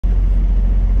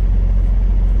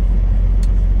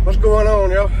going on,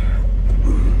 y'all?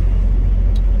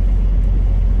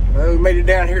 Well, we made it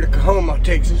down here to Kahoma,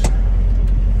 Texas.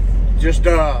 Just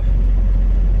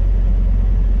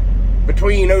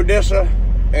between Odessa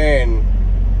and,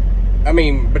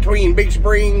 between Big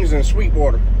Springs and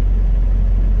Sweetwater.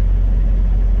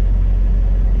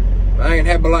 I ain't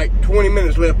had but like 20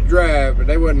 minutes left to drive, but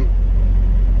they wasn't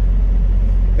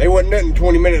nothing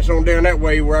 20 minutes on down that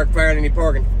way where I could find any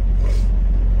parking.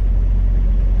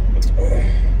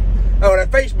 Oh,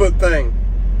 that Facebook thing.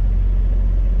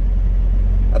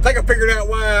 I think I figured out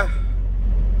why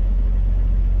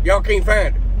y'all can't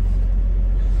find it.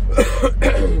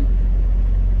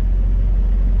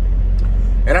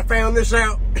 And I found this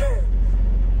out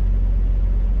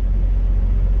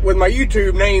with my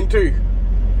YouTube name too.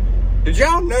 Did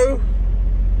y'all know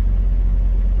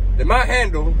that my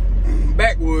handle,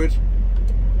 Backwoods,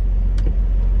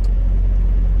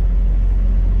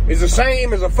 is the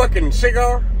same as a fucking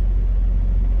cigar?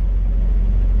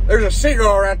 There's a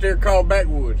cigar out there called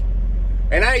Backwoods.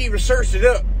 And I even searched it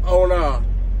up on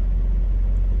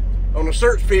a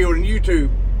search field in YouTube.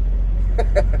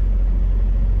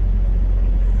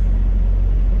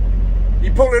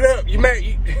 You pull it up, you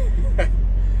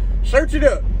search it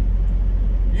up.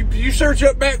 You search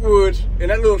up Backwoods in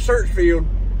that little search field,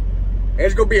 and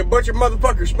there's gonna be a bunch of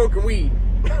motherfuckers smoking weed.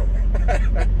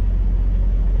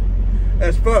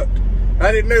 That's fucked.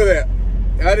 I didn't know that.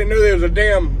 I didn't know there was a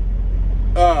damn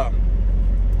I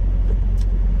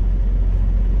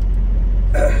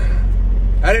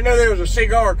didn't know there was a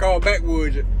cigar called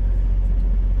Backwoods that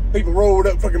people rolled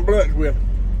up fucking blunts with.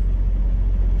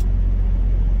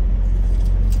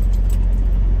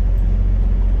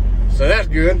 So that's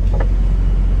good.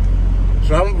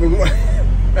 So I'm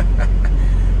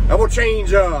gonna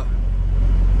change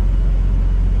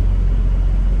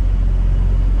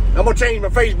my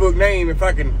Facebook name if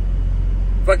I can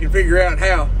figure out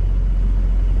how.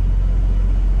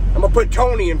 I'm gonna put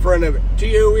Tony in front of it.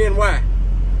 Tony.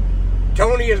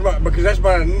 Tony is because that's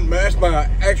my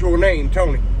actual name,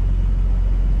 Tony.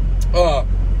 I'm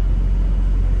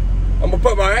gonna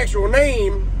put my actual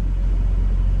name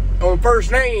on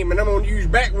first name, and I'm gonna use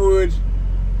Backwoods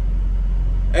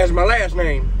as my last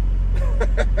name.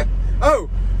 Oh,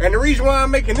 and the reason why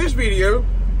I'm making this video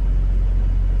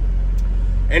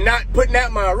and not putting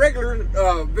out my regular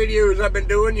videos I've been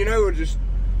doing, you know, just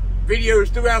videos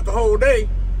throughout the whole day,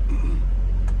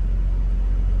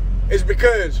 is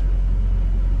because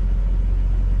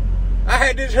I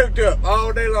had this hooked up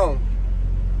all day long.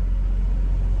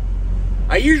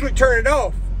 I usually turn it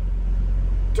off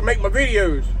to make my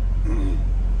videos,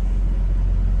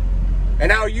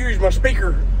 and I'll use my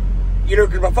speaker, you know,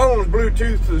 because my phone is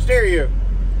Bluetooth to the stereo.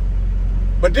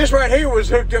 But this right here was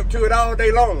hooked up to it all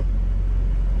day long,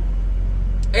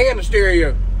 and the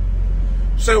stereo.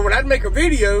 So when I'd make a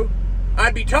video,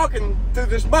 I'd be talking through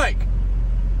this mic,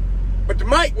 but the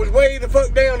mic was way the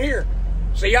fuck down here,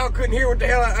 so y'all couldn't hear what the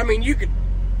hell you could.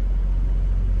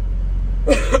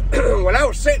 When I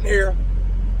was sitting here,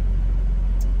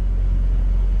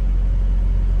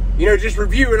 you know, just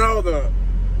reviewing all the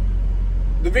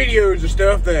videos and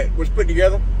stuff that was put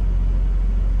together,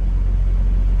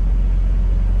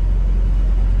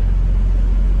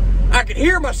 I could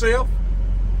hear myself,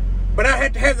 but I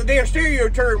had to have the damn stereo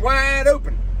turned wide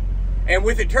open. And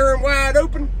with it turned wide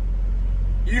open,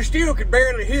 you still could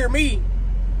barely hear me.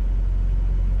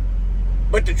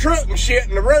 But the truck and shit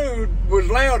in the road was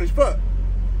loud as fuck.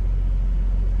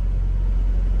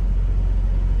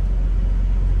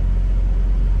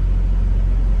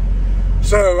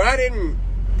 So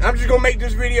I'm just gonna make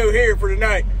this video here for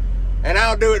tonight, and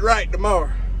I'll do it right tomorrow.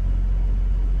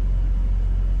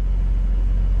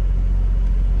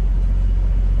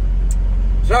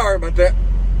 Sorry about that.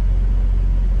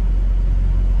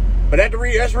 But that's the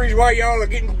reason why y'all are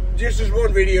getting just this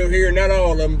one video here, and not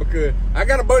all of them, because I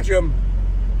got a bunch of them.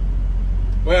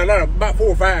 Well, not about 4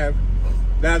 or 5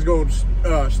 that I was going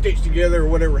to stitch together or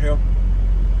whatever hell.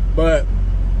 But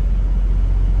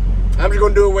I'm just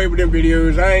going to do away with them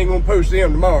videos. I ain't going to post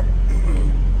them tomorrow.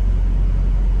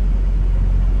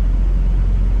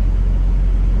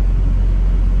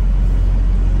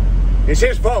 It's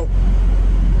his fault,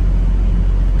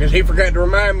 because he forgot to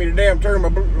remind me to damn turn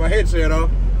my headset off.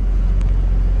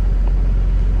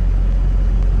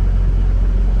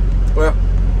 Well,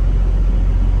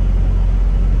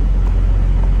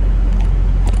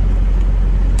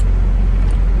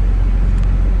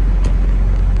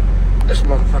 this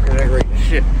motherfucker ain't reading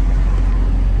shit.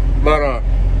 But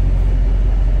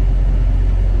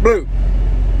Blue,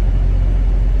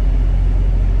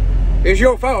 it's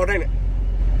your fault, ain't it?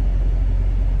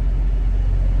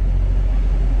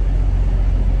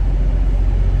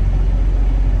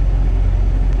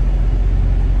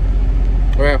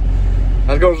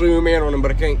 trying to zoom in on him,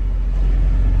 but I can't.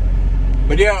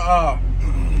 But yeah,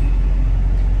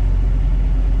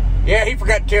 yeah, he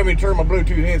forgot to tell me to turn my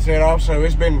Bluetooth headset off, so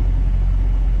it's been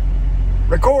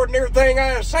recording everything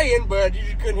I was saying, but you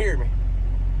just couldn't hear me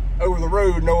over the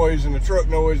road noise and the truck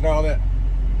noise and all that.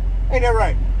 Ain't that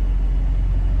right?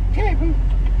 Come here, boo.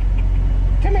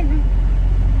 Come here, boo.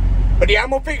 But yeah, I'm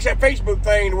gonna fix that Facebook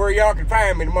thing to where y'all can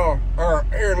find me tomorrow, or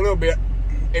here in a little bit,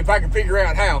 if I can figure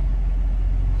out how.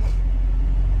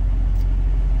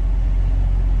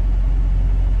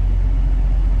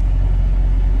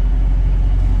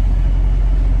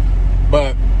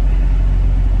 But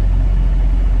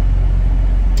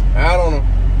I don't know.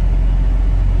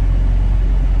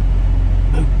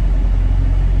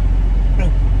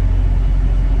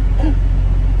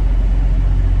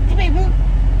 Come here, boo.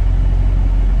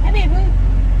 Come here, boo.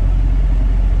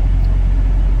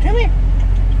 Come here.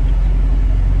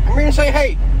 Come here and say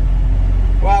hey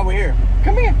while we're here.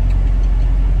 Come here.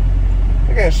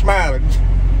 Look at him smiling.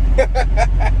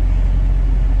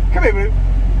 Come here, boo.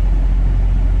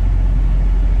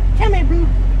 Come here, boo.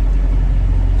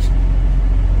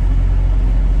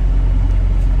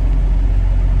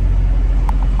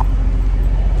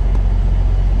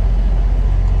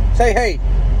 Say hey.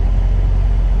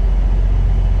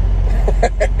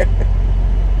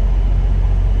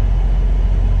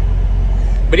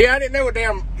 But yeah, I didn't know a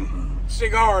damn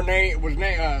cigar name was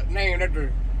named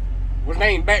after, was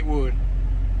named Backwoods.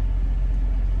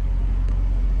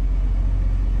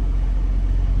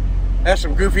 That's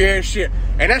some goofy ass shit.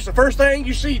 And that's the first thing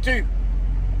you see too.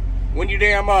 When you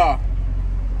damn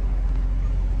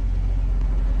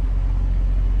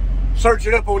search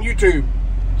it up on YouTube.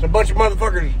 It's a bunch of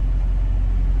motherfuckers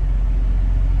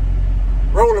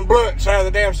rolling blunts out of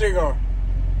the damn cigar.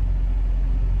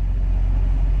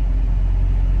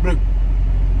 Blue.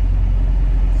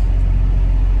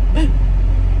 Blue.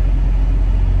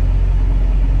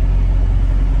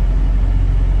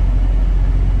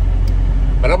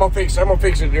 But I'm gonna fix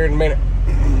it here in a minute.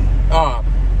 Cause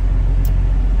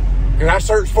I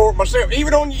searched for it myself,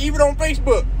 even on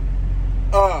Facebook.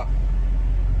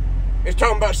 It's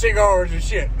talking about cigars and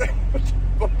shit.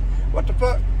 What the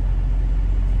fuck?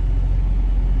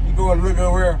 You go and look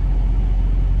over here.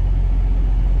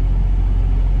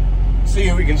 See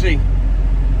if we can see.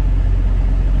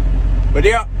 But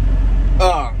yeah,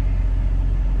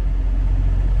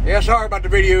 yeah, sorry about the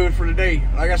videos for today.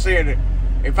 Like I said,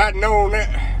 if I'd known that,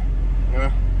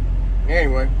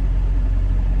 anyway,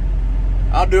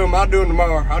 I'll do them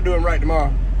tomorrow. I'll do them right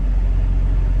tomorrow.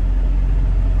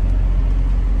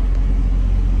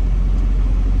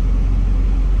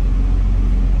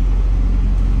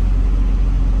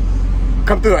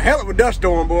 Come through a hell of a dust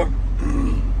storm, boy.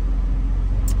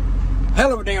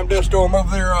 Hell of a damn dust storm over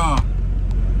there,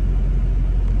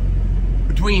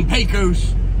 between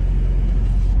Pecos.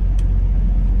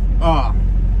 Well,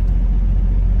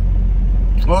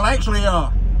 actually,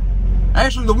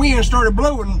 the wind started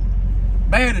blowing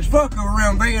bad as fuck over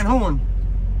around Van Horn.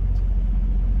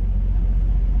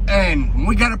 And when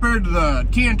we got up there to the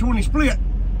 10-20 split,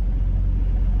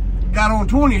 got on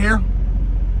 20 here.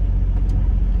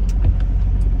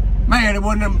 Man, it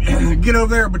wasn't them, get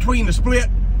over there between the split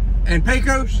and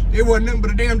Pecos, it wasn't nothing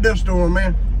but a damn dust storm,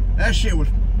 man. That shit was...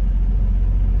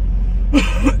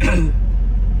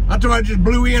 I thought I just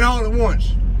blew in all at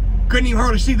once. Couldn't even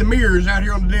hardly see the mirrors out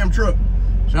here on the damn truck.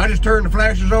 So I just turned the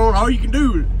flashers on. All you can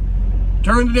do is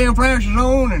turn the damn flashers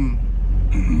on and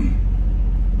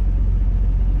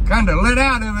kind of let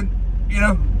out of it, you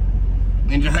know,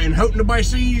 and hope nobody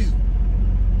sees,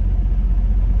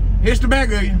 hits the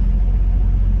back of you.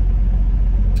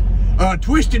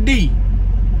 Twisted D.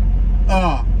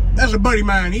 That's a buddy of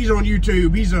mine. He's on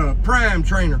YouTube. He's a prime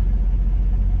trainer.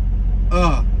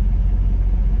 I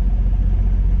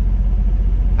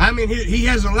mean, he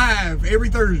has a live every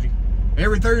Thursday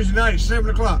night at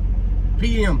 7 o'clock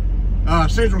p.m.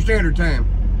 Central Standard Time.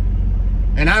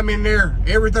 And I'm in there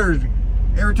every Thursday.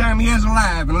 Every time he has a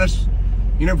live, unless,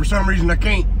 you know, for some reason I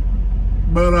can't.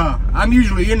 But I'm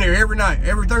usually in there every night,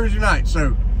 every Thursday night.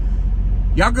 So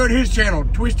y'all go to his channel,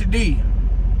 Twisted D.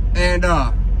 And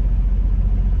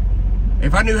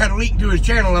if I knew how to link to his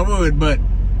channel, I would. But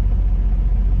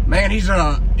man, he's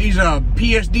a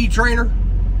PSD trainer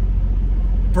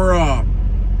for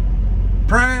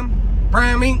Prime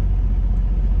Inc.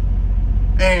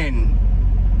 And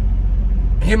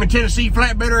him and Tennessee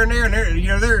Flatbedder in there, and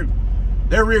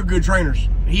they're real good trainers.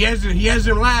 He has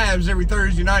them lives every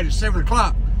Thursday night at 7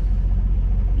 o'clock.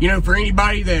 You know, for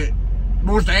anybody that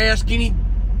wants to ask any,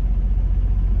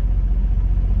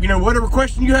 you know, whatever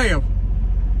question you have.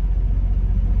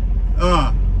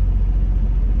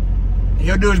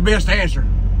 he'll do his best to answer.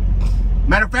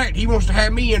 Matter of fact, he wants to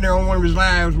have me in there on one of his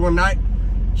lives one night.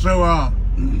 So,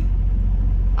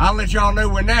 I'll let y'all know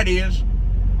when that is.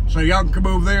 So y'all can come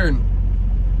over there and,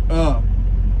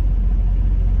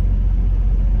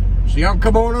 so y'all can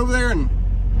come on over there and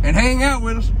hang out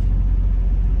with us.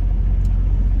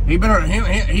 He's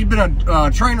been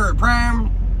a trainer at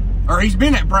Prime, or he's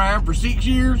been at Prime for 6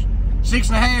 years,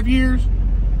 6.5 years,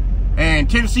 and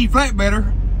Tennessee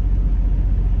Flatbedder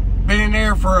been in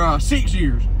there for 6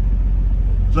 years.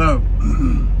 So,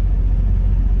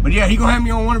 but yeah, he gonna have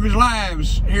me on one of his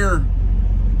lives here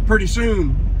pretty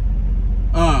soon.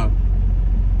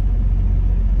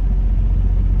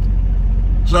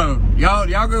 So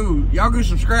y'all go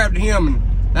subscribe to him, and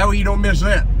that way you don't miss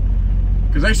that.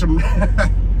 Cause there's some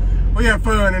we have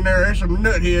fun in there. There's some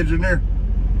nutheads in there.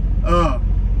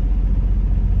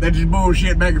 That just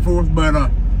bullshit back and forth. But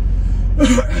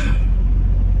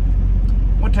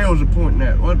what the hell was the point in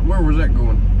that? Where was that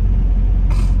going?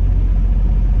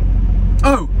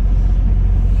 Oh,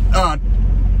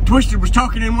 Twisted was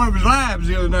talking in one of his lives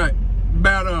the other night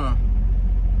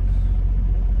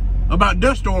about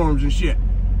dust storms and shit.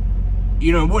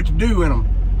 You know, what to do in them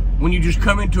when you just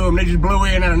come into them, they just blow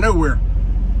in out of nowhere,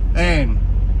 and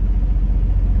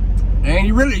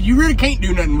you really can't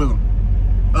do nothing with them.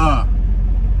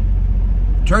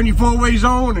 Turn your four-ways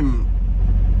on and,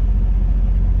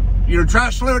 you know,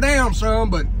 try to slow down some,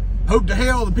 but hope to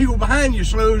hell the people behind you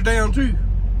slows down too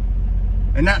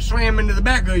and not slam into the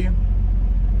back of you.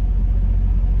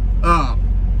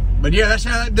 But yeah, that's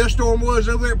how that dust storm was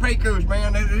over there at Pecos,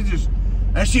 man.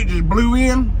 That shit just blew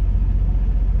in.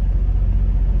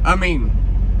 I mean,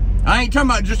 I ain't talking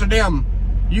about just a damn,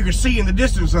 you can see in the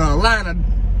distance a line of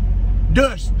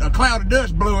dust, a cloud of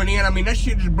dust blowing in. I mean, that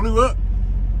shit just blew up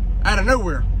out of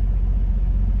nowhere.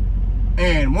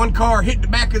 And one car hit the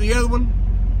back of the other one.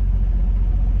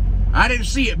 I didn't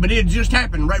see it, but it just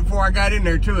happened right before I got in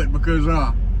there to it, because,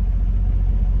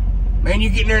 man,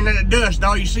 you get in there in that dust, and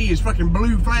all you see is fucking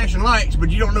blue flashing lights, but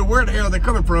you don't know where the hell they're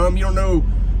coming from. You don't know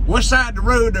what side of the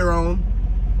road they're on.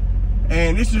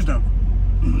 And it's just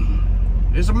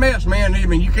it's a mess, man. I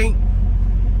mean, you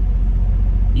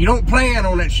don't plan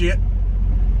on that shit.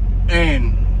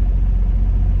 And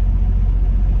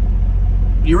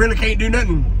you really can't do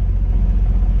nothing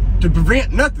to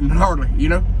prevent nothing, hardly, you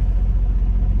know.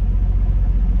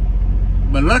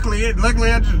 But luckily I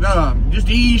just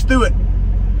eased through it.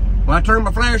 When I turned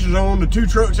my flashers on, the two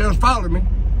trucks that was following me,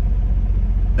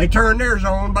 they turned theirs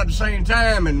on about the same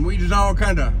time, and we just all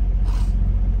kind of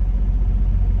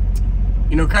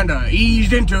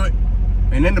eased into it.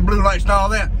 And then the blue lights and all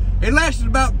that. It lasted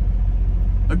about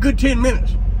a good 10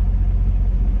 minutes.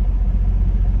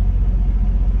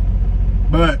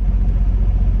 But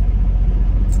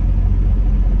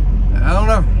I don't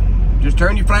know. Just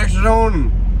turn your flashers on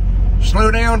and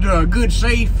slow down to a good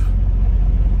safe.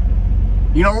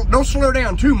 You know, don't slow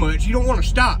down too much. You don't want to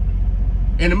stop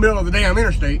in the middle of the damn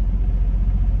interstate,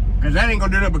 because that ain't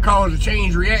gonna do nothing but cause a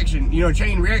chain reaction. You know,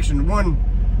 chain reaction. One,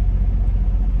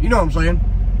 you know what I'm saying.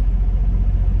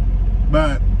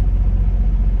 But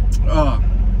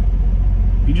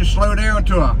you just slow down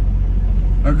to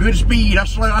a good speed. I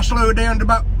slowed down to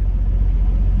about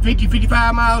 50,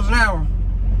 55 miles an hour,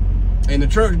 and the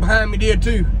trucks behind me did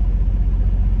too.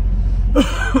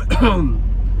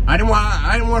 I didn't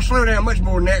want to slow down much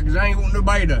more than that, because I ain't want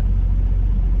nobody to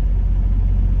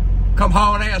come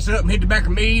hauling ass up and hit the back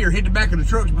of me or hit the back of the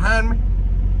trucks behind me.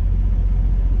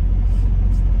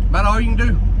 About all you can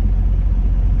do.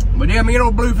 But yeah, me and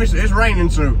old Bluefish, it's raining,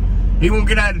 so he won't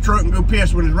get out of the truck and go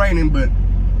piss when it's raining, but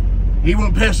he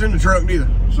won't piss in the truck neither.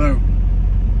 So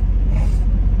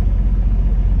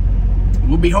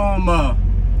we'll be home.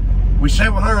 We're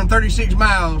 736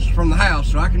 miles from the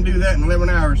house, so I can do that in 11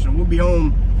 hours. So we'll be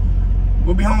home.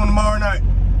 We'll be home tomorrow night.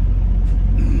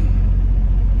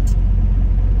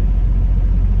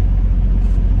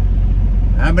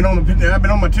 I've been on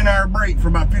my 10-hour break for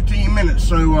about 15 minutes.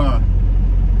 So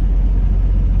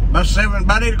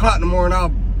about 8 o'clock in the morning,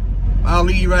 I'll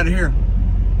leave right here.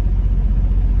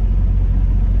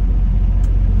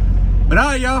 But all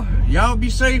right, y'all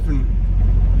be safe and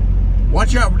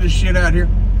watch out for this shit out here.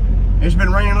 It's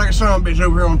been raining like a son bitch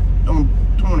over here on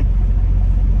 20.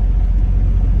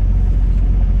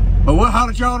 But we'll holler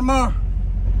at y'all tomorrow.